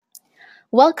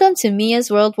Welcome to Mia's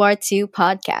World War II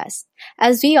podcast.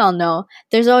 As we all know,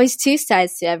 there's always two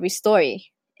sides to every story.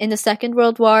 In the Second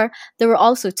World War, there were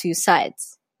also two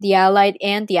sides, the Allied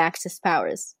and the Axis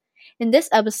powers. In this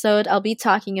episode, I'll be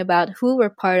talking about who were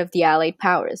part of the Allied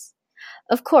powers.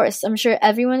 Of course, I'm sure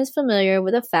everyone is familiar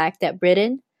with the fact that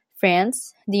Britain,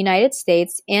 France, the United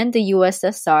States, and the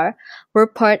USSR were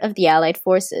part of the Allied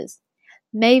forces.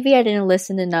 Maybe I didn't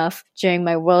listen enough during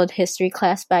my world history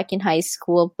class back in high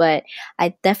school, but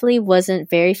I definitely wasn't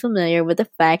very familiar with the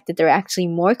fact that there are actually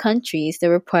more countries that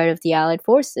were part of the Allied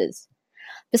forces.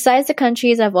 Besides the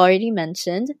countries I've already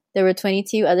mentioned, there were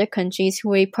 22 other countries who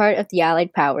were a part of the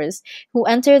Allied powers who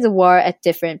entered the war at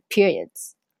different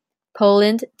periods.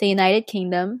 Poland, the United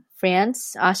Kingdom,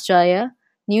 France, Australia,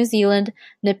 New Zealand,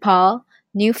 Nepal,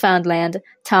 Newfoundland,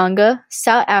 Tonga,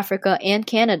 South Africa, and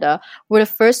Canada were the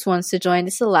first ones to join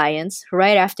this alliance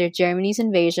right after Germany's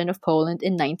invasion of Poland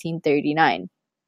in 1939.